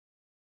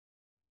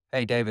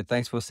Hey, David,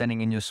 thanks for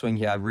sending in your swing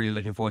here. I'm really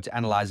looking forward to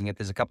analyzing it.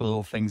 There's a couple of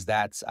little things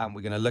that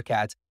we're going to look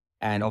at.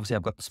 And obviously,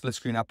 I've got the split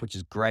screen up, which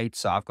is great.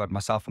 So I've got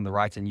myself on the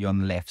right and you on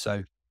the left.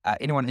 So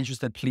anyone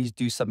interested, please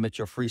do submit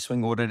your free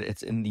swing audit.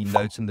 It's in the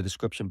notes in the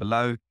description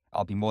below.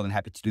 I'll be more than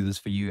happy to do this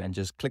for you, and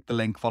just click the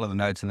link, follow the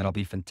notes, and that'll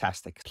be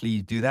fantastic.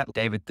 Please do that.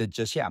 David did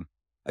just, yeah.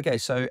 Okay,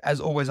 so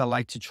as always, I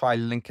like to try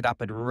link it up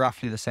at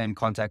roughly the same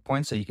contact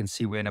point so you can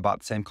see we're in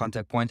about the same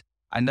contact point.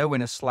 I know we're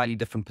in a slightly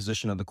different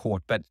position of the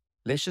court, but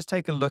let's just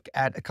take a look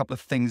at a couple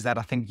of things that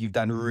I think you've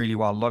done really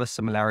well. A lot of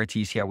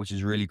similarities here, which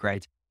is really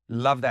great.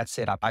 Love that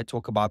setup. I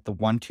talk about the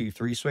 1, 2,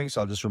 3 swing.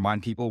 So I'll just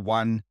remind people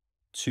 1,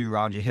 2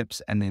 around your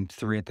hips, and then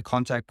 3 at the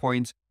contact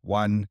point.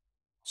 1,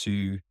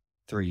 2,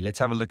 3. Let's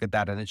have a look at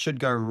that. And it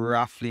should go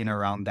roughly in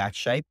around that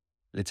shape.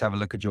 Let's have a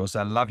look at yours. So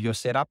I love your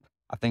setup.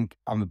 I think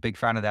I'm a big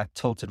fan of that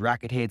tilted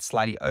racket head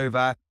slightly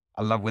over.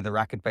 I love where the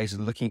racket face is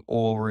looking,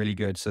 all really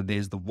good. So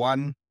there's the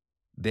 1,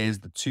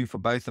 there's the 2 for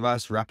both of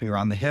us wrapping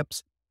around the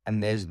hips,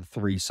 and there's the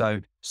 3.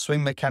 So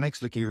swing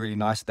mechanics looking really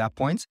nice at that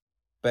point.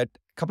 But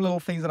a couple of little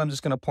things that I'm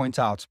just going to point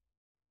out.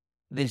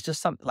 There's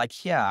just something like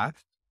here,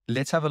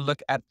 let's have a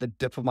look at the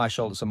dip of my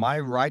shoulder. So my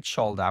right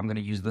shoulder, I'm going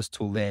to use this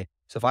tool there.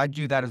 So if I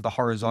do that as the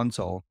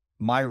horizontal,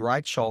 my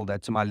right shoulder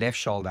to my left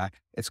shoulder,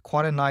 it's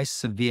quite a nice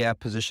severe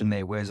position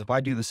there. Whereas if I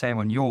do the same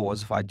on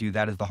yours, if I do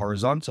that as the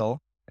horizontal,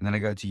 and then I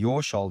go to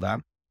your shoulder,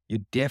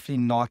 you're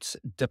definitely not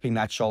dipping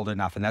that shoulder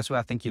enough. And that's where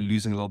I think you're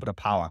losing a little bit of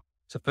power.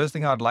 So first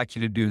thing I'd like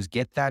you to do is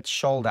get that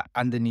shoulder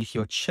underneath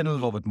your chin a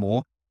little bit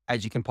more,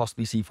 as you can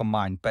possibly see from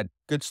mine. But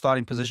good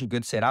starting position,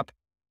 good setup.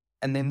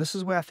 And then this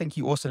is where I think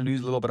you also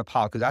lose a little bit of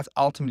power, because that's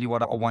ultimately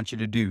what I want you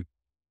to do.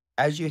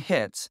 As you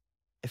hit,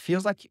 it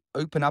feels like you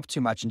open up too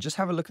much, and just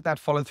have a look at that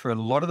follow through. A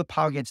lot of the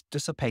power gets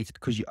dissipated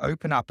because you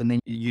open up and then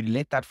you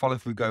let that follow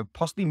through go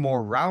possibly more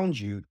around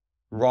you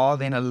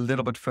rather than a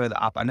little bit further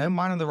up. I know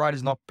mine on the right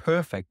is not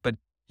perfect, but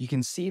you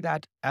can see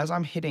that as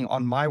I'm hitting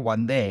on my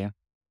one there,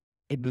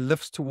 it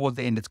lifts towards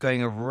the end. It's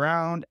going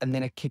around and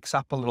then it kicks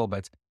up a little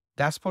bit.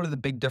 That's probably the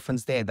big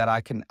difference there, that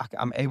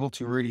I'm able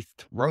to really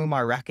throw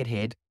my racket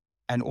head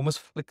and almost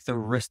flick the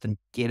wrist and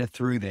get it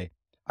through there.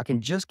 I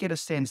can just get a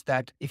sense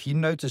that if you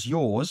notice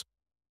yours,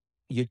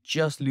 you're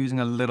just losing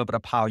a little bit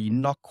of power. You're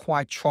not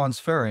quite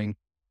transferring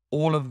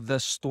all of the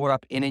stored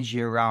up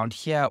energy around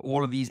here,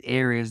 all of these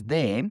areas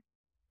there.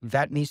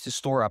 That needs to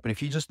store up. And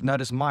if you just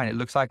notice mine, it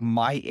looks like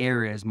my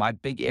areas, my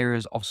big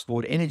areas of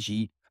stored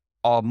energy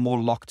are more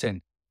locked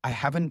in. I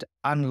haven't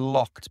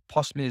unlocked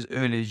possibly as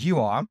early as you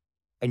are.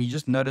 And you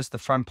just notice the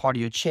front part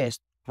of your chest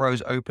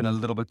throws open a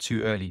little bit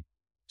too early.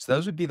 So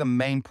those would be the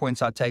main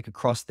points I'd take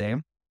across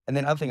there. And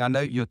then other thing, I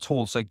know you're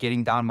tall, so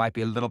getting down might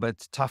be a little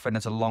bit tougher and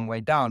it's a long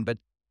way down, but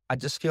I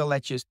just feel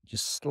that you're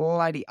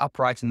slightly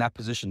upright in that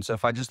position. So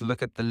if I just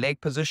look at the leg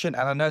position,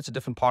 and I know it's a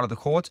different part of the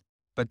court,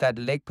 but that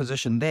leg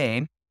position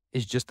there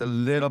is just a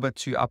little bit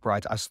too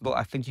upright.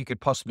 I think you could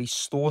possibly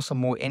store some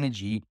more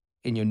energy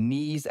in your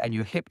knees and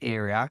your hip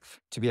area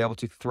to be able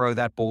to throw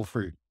that ball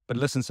through. But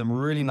listen, some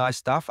really nice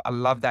stuff. I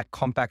love that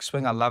compact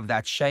swing. I love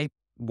that shape.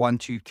 1,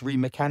 2, 3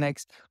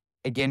 mechanics.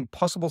 Again,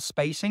 possible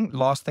spacing.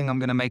 Last thing I'm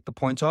going to make the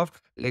point of,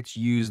 let's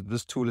use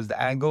this tool as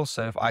the angle.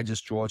 So if I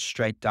just draw it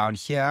straight down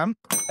here,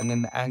 and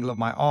then the angle of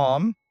my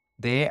arm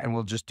there, and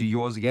we'll just do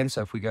yours again.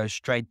 So if we go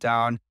straight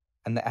down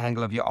and the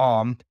angle of your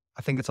arm,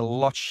 I think it's a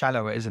lot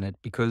shallower, isn't it?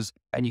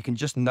 And you can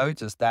just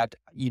notice that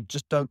you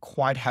just don't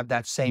quite have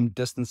that same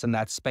distance and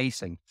that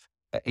spacing.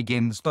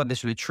 Again, it's not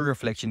necessarily true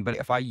reflection, but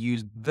if I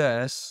use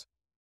this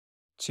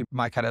to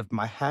my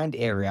hand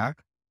area,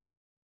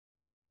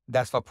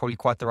 that's not probably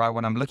quite the right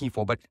one I'm looking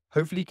for, but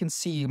hopefully you can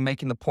see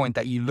making the point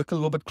that you look a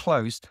little bit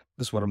close.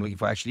 This is what I'm looking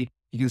for, actually.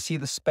 You can see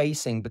the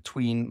spacing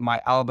between my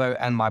elbow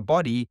and my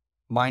body.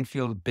 Mine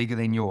feels bigger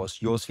than yours.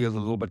 Yours feels a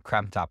little bit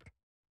cramped up.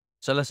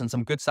 So listen,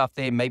 some good stuff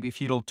there, maybe a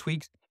few little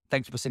tweaks.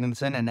 Thanks for sending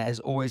this in. And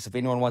as always, if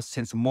anyone wants to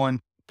send some more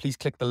in, please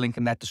click the link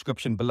in that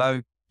description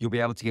below. You'll be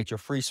able to get your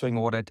free swing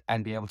audit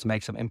and be able to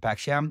make some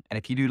impact here. And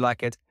if you do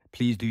like it,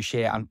 please do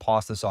share and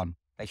pass this on.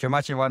 Thank you very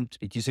much, everyone.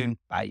 Speak to you soon.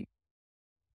 Bye.